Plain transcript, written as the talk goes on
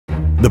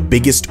The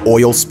biggest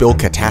oil spill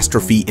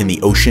catastrophe in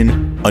the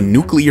ocean, a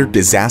nuclear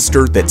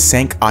disaster that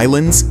sank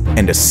islands,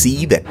 and a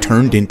sea that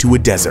turned into a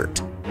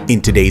desert.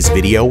 In today's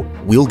video,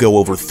 we'll go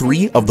over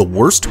 3 of the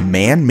worst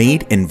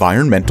man-made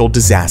environmental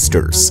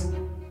disasters.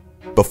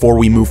 Before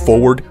we move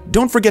forward,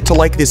 don't forget to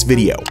like this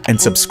video and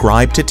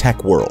subscribe to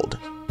Tech World.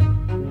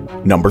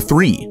 Number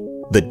 3.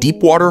 The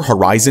Deepwater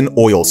Horizon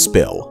oil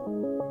spill.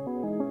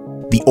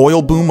 The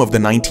oil boom of the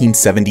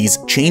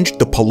 1970s changed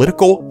the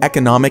political,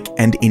 economic,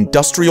 and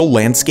industrial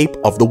landscape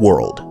of the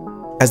world.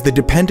 As the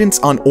dependence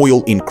on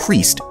oil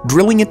increased,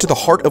 drilling into the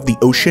heart of the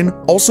ocean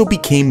also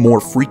became more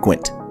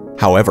frequent.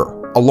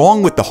 However,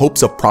 along with the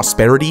hopes of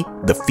prosperity,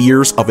 the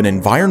fears of an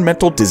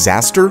environmental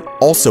disaster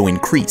also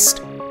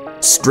increased.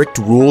 Strict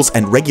rules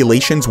and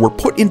regulations were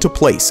put into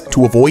place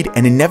to avoid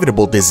an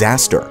inevitable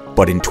disaster,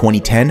 but in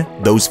 2010,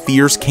 those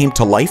fears came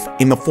to life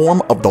in the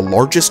form of the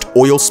largest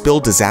oil spill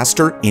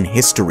disaster in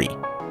history.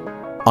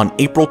 On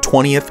April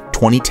 20th,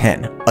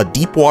 2010, a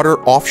deepwater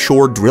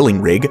offshore drilling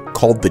rig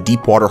called the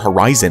Deepwater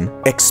Horizon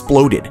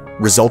exploded,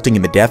 resulting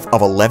in the death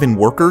of 11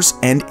 workers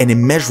and an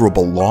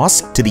immeasurable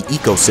loss to the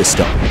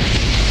ecosystem.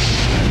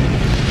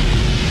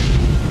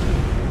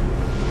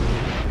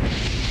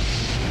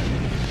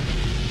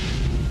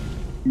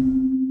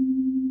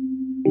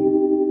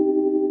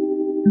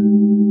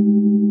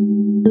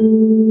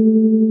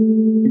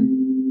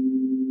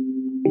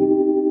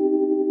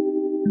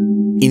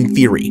 In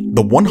theory,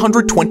 the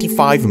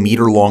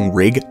 125-meter-long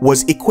rig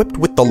was equipped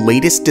with the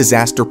latest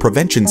disaster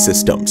prevention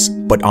systems,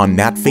 but on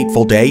that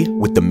fateful day,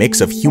 with the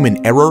mix of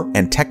human error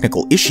and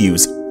technical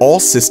issues, all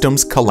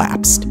systems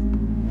collapsed.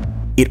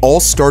 It all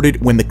started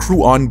when the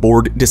crew on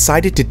board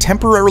decided to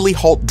temporarily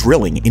halt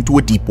drilling into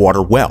a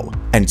deepwater well,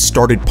 and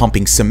started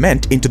pumping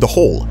cement into the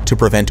hole to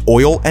prevent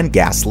oil and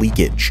gas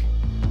leakage.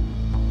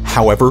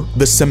 However,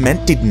 the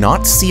cement did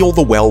not seal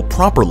the well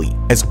properly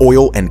as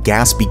oil and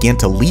gas began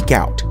to leak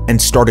out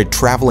and started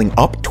traveling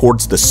up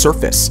towards the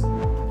surface.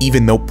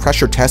 Even though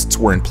pressure tests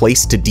were in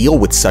place to deal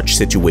with such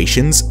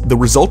situations, the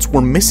results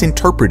were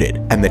misinterpreted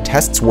and the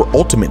tests were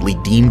ultimately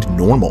deemed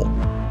normal.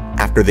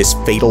 After this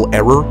fatal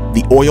error,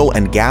 the oil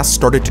and gas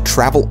started to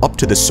travel up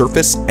to the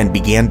surface and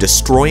began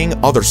destroying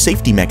other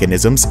safety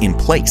mechanisms in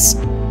place.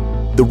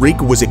 The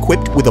rig was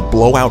equipped with a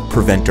blowout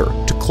preventer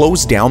to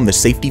close down the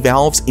safety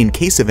valves in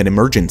case of an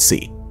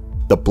emergency.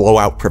 The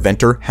blowout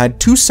preventer had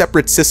 2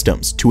 separate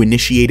systems to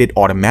initiate it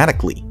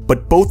automatically,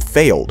 but both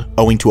failed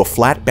owing to a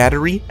flat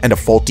battery and a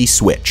faulty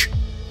switch.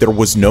 There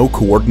was no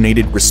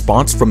coordinated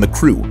response from the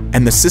crew,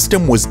 and the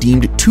system was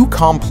deemed too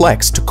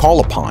complex to call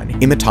upon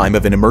in the time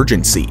of an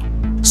emergency.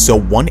 So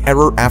one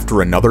error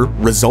after another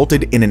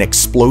resulted in an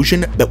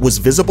explosion that was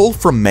visible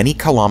from many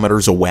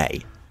kilometers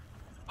away.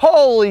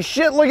 Holy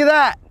shit, look at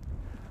that!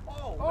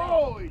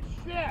 Holy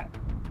shit!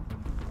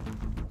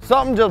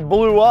 Something just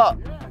blew up.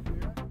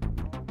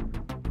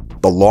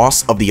 The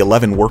loss of the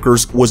 11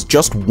 workers was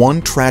just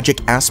one tragic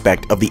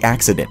aspect of the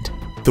accident.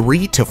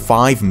 3 to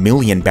 5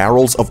 million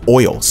barrels of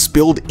oil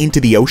spilled into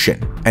the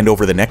ocean, and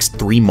over the next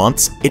 3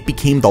 months, it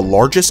became the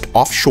largest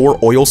offshore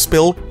oil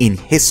spill in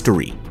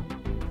history.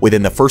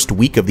 Within the first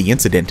week of the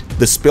incident,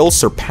 the spill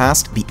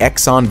surpassed the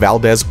Exxon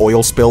Valdez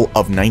oil spill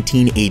of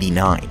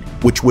 1989.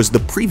 Which was the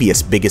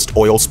previous biggest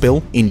oil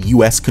spill in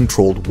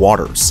US-controlled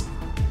waters.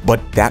 But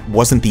that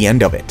wasn't the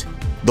end of it.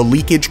 The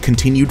leakage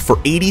continued for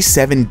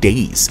 87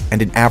 days,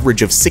 and an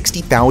average of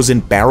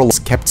 60,000 barrels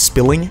kept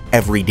spilling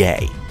every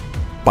day.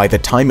 By the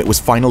time it was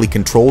finally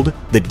controlled,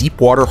 the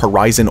Deepwater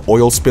Horizon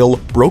oil spill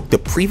broke the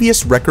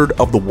previous record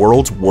of the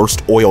world's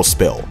worst oil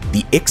spill,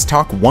 the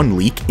Ixtoc-1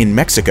 leak in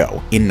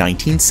Mexico in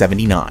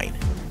 1979.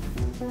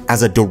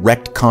 As a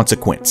direct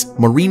consequence,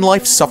 marine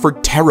life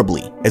suffered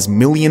terribly as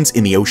millions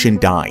in the ocean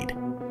died.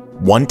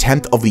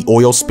 1/10 of the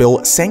oil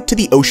spill sank to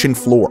the ocean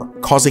floor,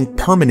 causing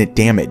permanent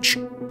damage.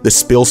 The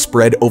spill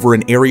spread over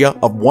an area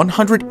of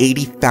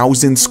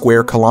 180,000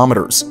 square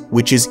kilometers,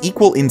 which is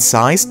equal in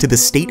size to the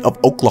state of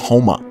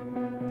Oklahoma.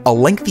 A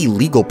lengthy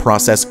legal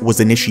process was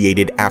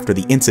initiated after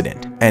the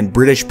incident, and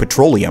British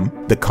Petroleum,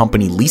 the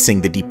company leasing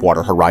the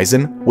Deepwater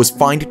Horizon, was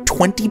fined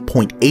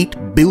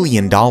 $20.8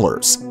 billion,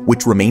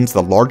 which remains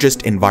the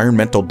largest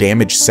environmental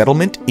damage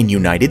settlement in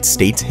United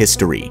States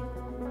history.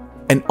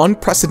 An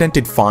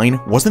unprecedented fine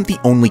wasn't the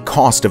only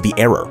cost of the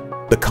error.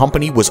 The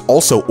company was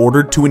also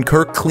ordered to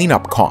incur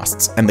cleanup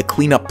costs, and the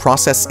cleanup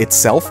process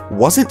itself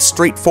wasn't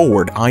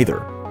straightforward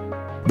either.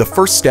 The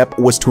first step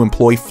was to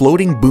employ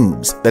floating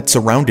booms that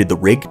surrounded the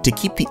rig to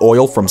keep the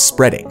oil from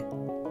spreading.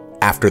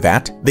 After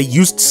that, they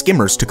used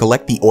skimmers to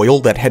collect the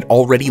oil that had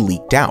already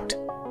leaked out.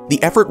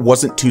 The effort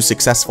wasn't too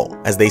successful,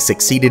 as they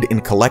succeeded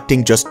in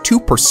collecting just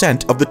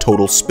 2% of the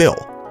total spill.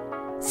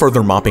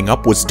 Further mopping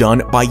up was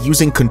done by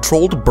using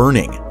controlled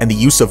burning and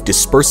the use of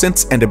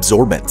dispersants and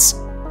absorbents.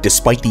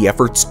 Despite the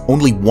efforts,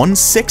 only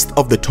 1/6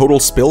 of the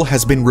total spill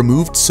has been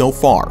removed so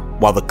far,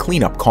 while the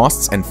cleanup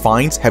costs and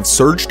fines have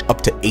surged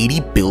up to $80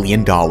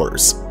 billion.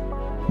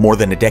 More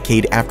than a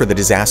decade after the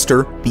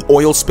disaster, the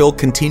oil spill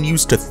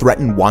continues to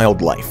threaten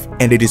wildlife,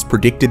 and it is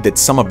predicted that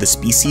some of the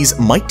species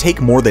might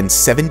take more than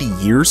 70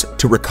 years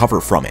to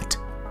recover from it.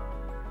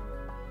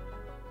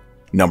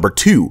 Number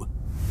 2.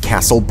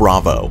 Castle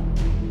Bravo.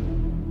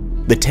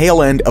 The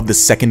tail end of the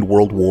Second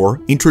World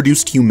War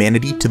introduced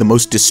humanity to the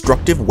most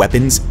destructive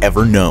weapons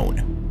ever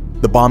known.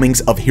 The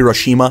bombings of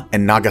Hiroshima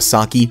and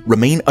Nagasaki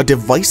remain a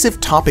divisive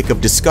topic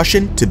of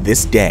discussion to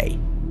this day.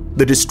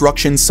 The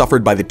destruction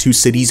suffered by the two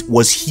cities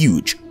was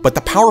huge, but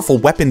the powerful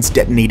weapons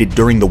detonated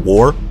during the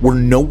war were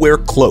nowhere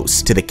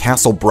close to the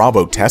Castle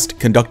Bravo test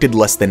conducted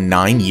less than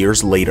 9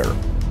 years later.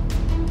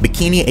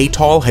 Bikini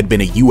Atoll had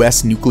been a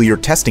US nuclear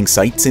testing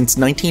site since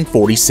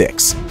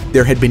 1946.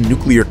 There had been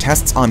nuclear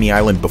tests on the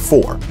island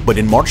before, but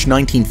in March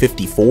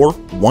 1954,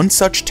 one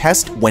such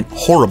test went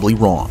horribly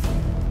wrong.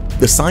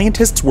 The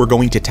scientists were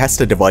going to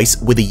test a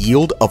device with a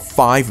yield of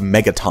 5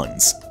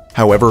 megatons.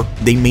 However,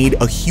 they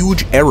made a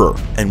huge error,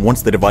 and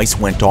once the device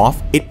went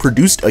off, it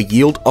produced a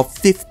yield of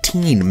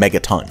 15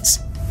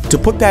 megatons. To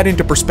put that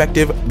into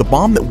perspective, the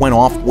bomb that went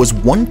off was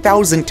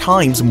 1,000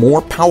 times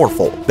more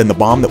powerful than the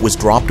bomb that was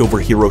dropped over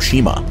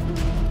Hiroshima.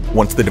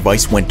 Once the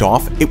device went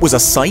off, it was a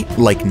sight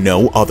like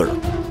no other.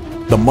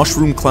 The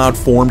mushroom cloud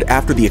formed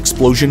after the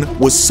explosion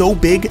was so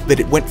big that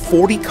it went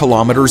 40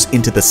 kilometers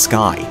into the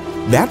sky.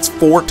 That's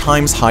 4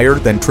 times higher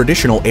than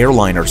traditional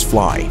airliners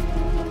fly.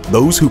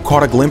 Those who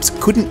caught a glimpse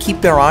couldn't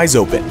keep their eyes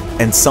open,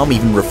 and some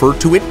even referred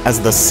to it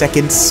as the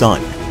second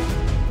sun.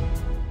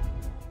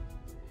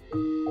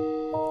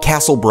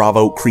 Castle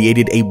Bravo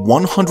created a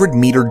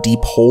 100-meter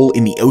deep hole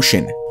in the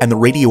ocean, and the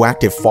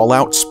radioactive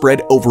fallout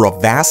spread over a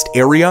vast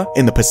area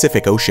in the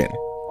Pacific Ocean.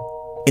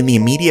 In the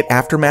immediate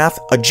aftermath,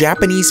 a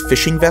Japanese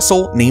fishing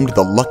vessel named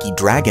the Lucky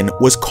Dragon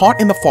was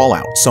caught in the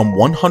fallout some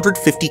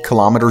 150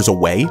 kilometers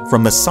away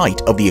from the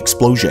site of the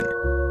explosion.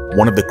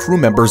 One of the crew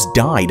members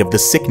died of the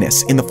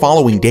sickness in the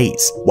following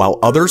days, while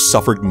others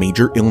suffered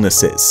major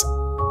illnesses.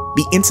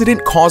 The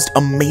incident caused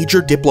a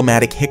major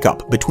diplomatic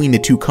hiccup between the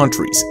two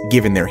countries,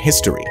 given their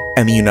history,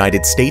 and the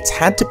United States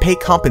had to pay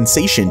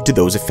compensation to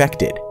those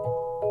affected.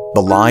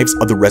 The lives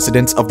of the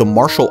residents of the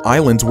Marshall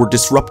Islands were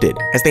disrupted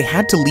as they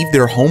had to leave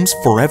their homes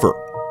forever.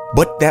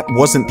 But that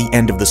wasn't the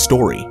end of the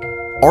story.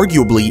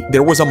 Arguably,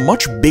 there was a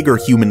much bigger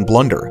human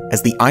blunder,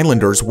 as the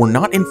islanders were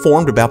not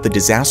informed about the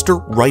disaster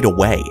right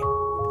away.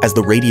 As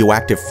the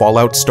radioactive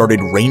fallout started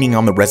raining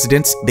on the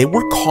residents, they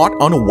were caught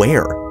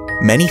unaware.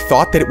 Many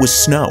thought that it was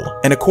snow,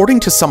 and according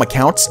to some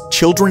accounts,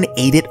 children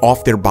ate it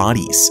off their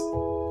bodies.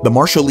 The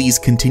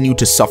Marshallese continue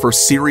to suffer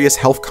serious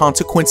health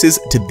consequences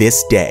to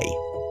this day.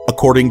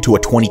 According to a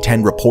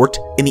 2010 report,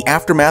 in the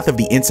aftermath of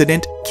the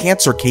incident,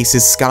 cancer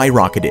cases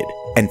skyrocketed,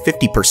 and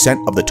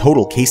 50% of the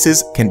total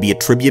cases can be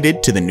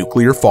attributed to the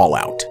nuclear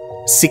fallout.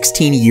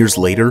 16 years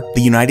later,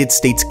 the United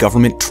States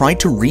government tried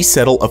to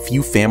resettle a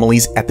few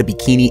families at the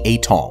Bikini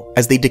Atoll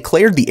as they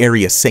declared the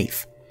area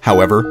safe.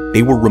 However,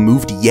 they were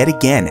removed yet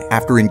again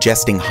after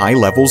ingesting high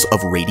levels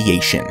of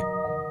radiation.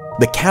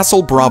 The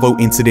Castle Bravo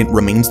incident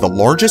remains the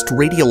largest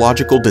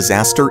radiological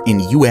disaster in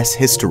US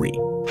history.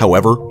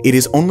 However, it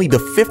is only the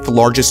 5th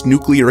largest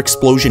nuclear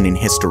explosion in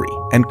history,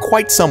 and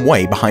quite some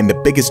way behind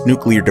the biggest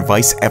nuclear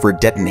device ever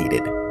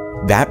detonated.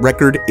 That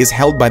record is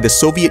held by the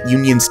Soviet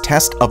Union's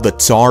test of the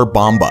Tsar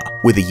Bomba,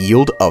 with a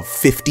yield of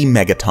 50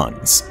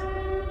 megatons.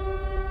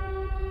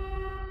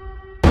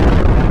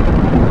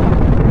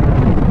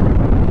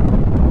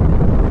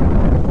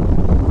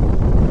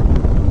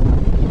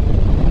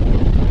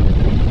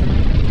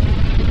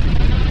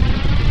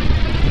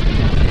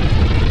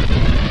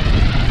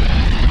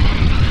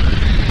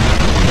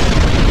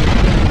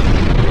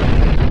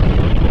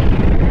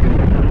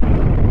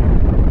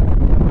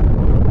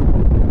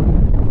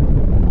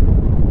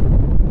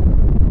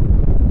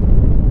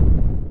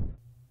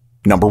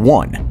 Number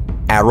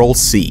 1. Aral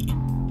Sea.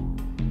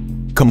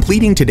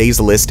 Completing today's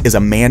list is a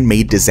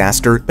man-made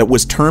disaster that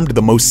was termed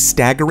the most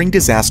staggering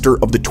disaster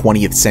of the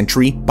 20th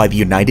century by the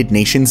United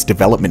Nations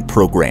Development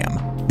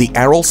Program. The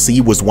Aral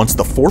Sea was once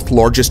the 4th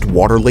largest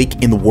water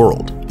lake in the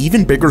world,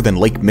 even bigger than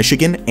Lake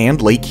Michigan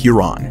and Lake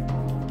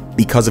Huron.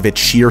 Because of its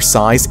sheer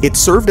size, it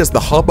served as the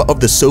hub of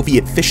the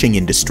Soviet fishing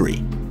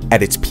industry.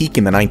 At its peak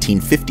in the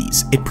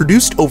 1950s, it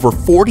produced over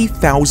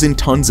 40,000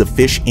 tons of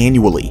fish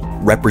annually,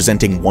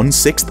 representing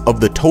 1/6 of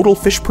the total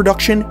fish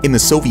production in the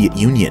Soviet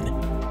Union.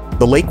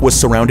 The lake was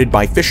surrounded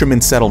by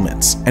fishermen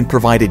settlements and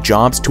provided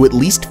jobs to at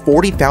least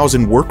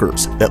 40,000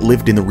 workers that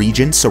lived in the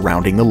region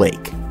surrounding the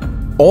lake.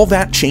 All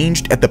that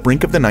changed at the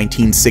brink of the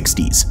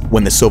 1960s,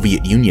 when the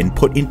Soviet Union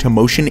put into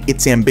motion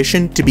its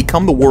ambition to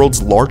become the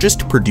world's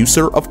largest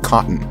producer of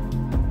cotton.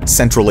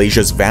 Central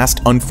Asia's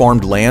vast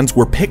unfarmed lands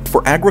were picked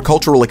for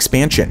agricultural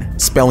expansion,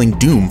 spelling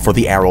doom for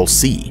the Aral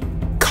Sea.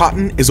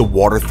 Cotton is a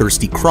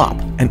water-thirsty crop,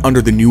 and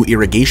under the new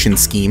irrigation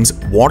schemes,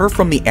 water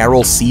from the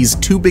Aral Sea's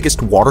 2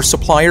 biggest water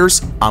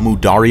suppliers, Amu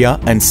Darya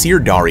and Sir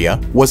Darya,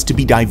 was to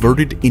be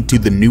diverted into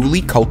the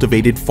newly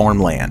cultivated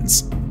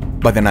farmlands.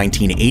 By the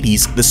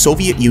 1980s, the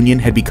Soviet Union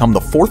had become the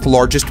 4th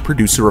largest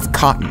producer of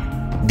cotton.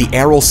 The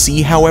Aral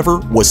Sea, however,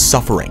 was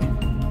suffering.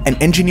 An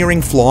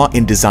engineering flaw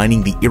in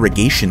designing the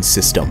irrigation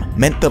system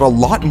meant that a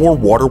lot more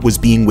water was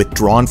being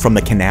withdrawn from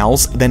the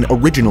canals than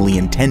originally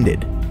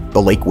intended.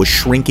 The lake was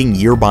shrinking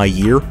year by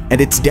year, and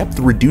its depth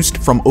reduced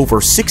from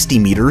over 60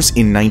 meters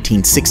in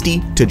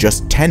 1960 to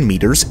just 10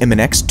 meters in the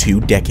next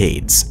 2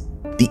 decades.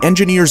 The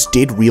engineers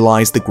did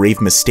realize the grave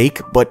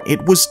mistake, but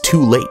it was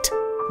too late.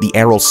 The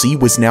Aral Sea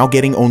was now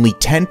getting only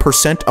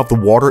 10% of the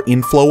water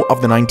inflow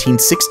of the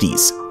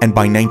 1960s, and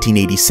by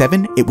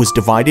 1987 it was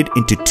divided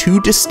into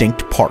 2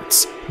 distinct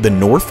parts, the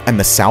North and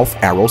the South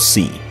Aral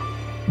Sea.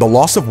 The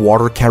loss of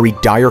water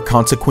carried dire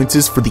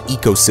consequences for the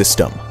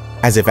ecosystem.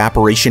 As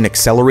evaporation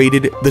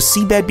accelerated, the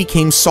seabed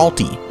became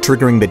salty,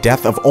 triggering the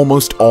death of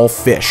almost all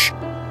fish.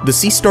 The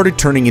sea started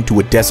turning into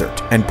a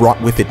desert and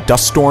brought with it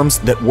dust storms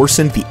that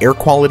worsened the air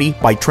quality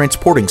by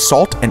transporting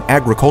salt and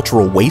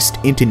agricultural waste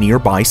into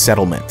nearby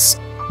settlements.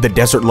 The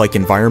desert-like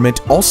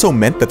environment also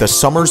meant that the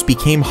summers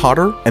became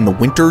hotter and the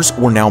winters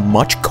were now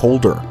much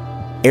colder.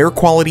 Air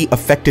quality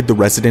affected the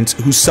residents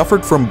who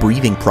suffered from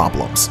breathing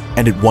problems,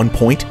 and at one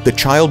point the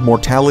child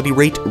mortality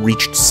rate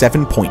reached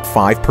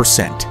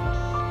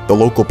 7.5%. The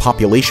local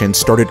population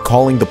started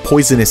calling the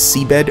poisonous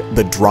seabed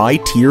the dry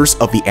tears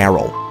of the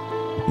Aral.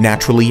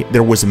 Naturally,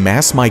 there was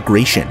mass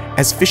migration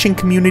as fishing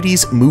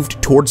communities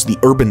moved towards the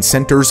urban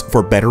centers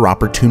for better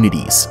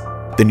opportunities.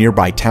 The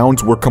nearby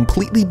towns were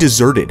completely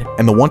deserted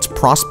and the once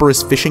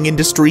prosperous fishing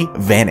industry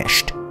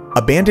vanished.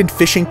 Abandoned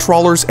fishing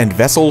trawlers and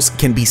vessels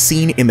can be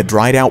seen in the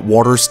dried out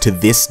waters to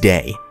this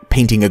day,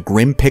 painting a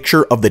grim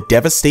picture of the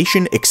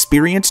devastation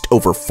experienced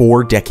over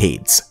 4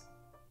 decades.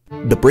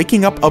 The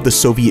breaking up of the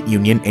Soviet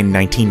Union in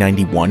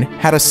 1991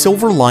 had a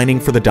silver lining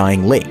for the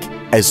dying lake,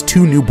 as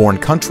 2 newborn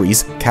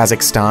countries,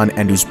 Kazakhstan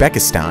and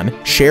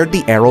Uzbekistan, shared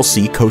the Aral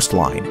Sea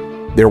coastline.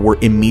 There were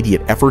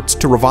immediate efforts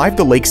to revive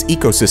the lake's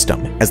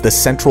ecosystem as the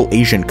Central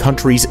Asian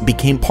countries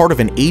became part of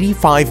an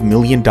 $85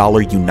 million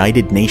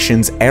United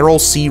Nations Aral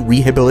Sea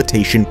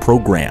Rehabilitation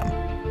Program.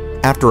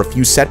 After a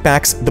few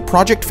setbacks, the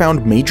project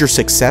found major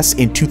success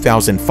in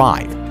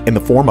 2005, in the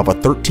form of a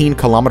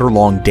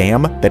 13-kilometer-long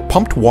dam that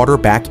pumped water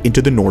back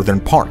into the northern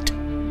part.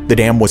 The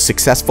dam was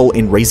successful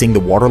in raising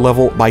the water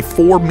level by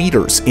 4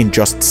 meters in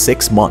just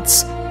 6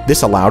 months.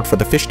 This allowed for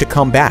the fish to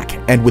come back,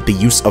 and with the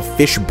use of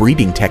fish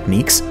breeding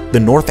techniques, the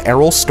North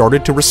Aral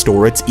started to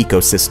restore its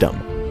ecosystem.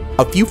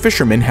 A few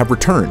fishermen have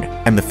returned,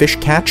 and the fish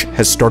catch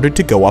has started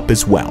to go up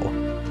as well.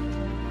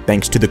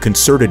 Thanks to the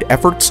concerted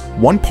efforts,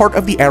 one part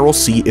of the Aral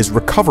Sea is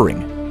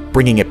recovering.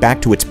 Bringing it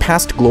back to its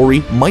past glory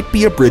might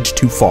be a bridge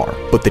too far,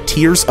 but the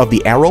tears of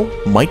the Aral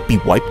might be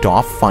wiped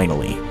off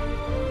finally.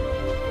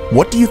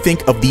 What do you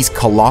think of these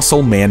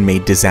colossal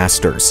man-made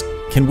disasters?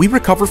 Can we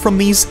recover from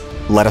these?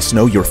 Let us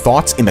know your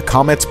thoughts in the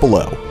comments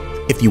below.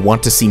 If you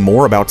want to see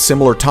more about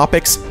similar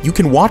topics, you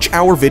can watch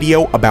our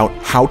video about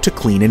how to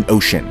clean an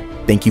ocean.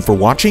 Thank you for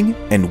watching,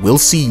 and we'll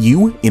see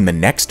you in the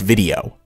next video.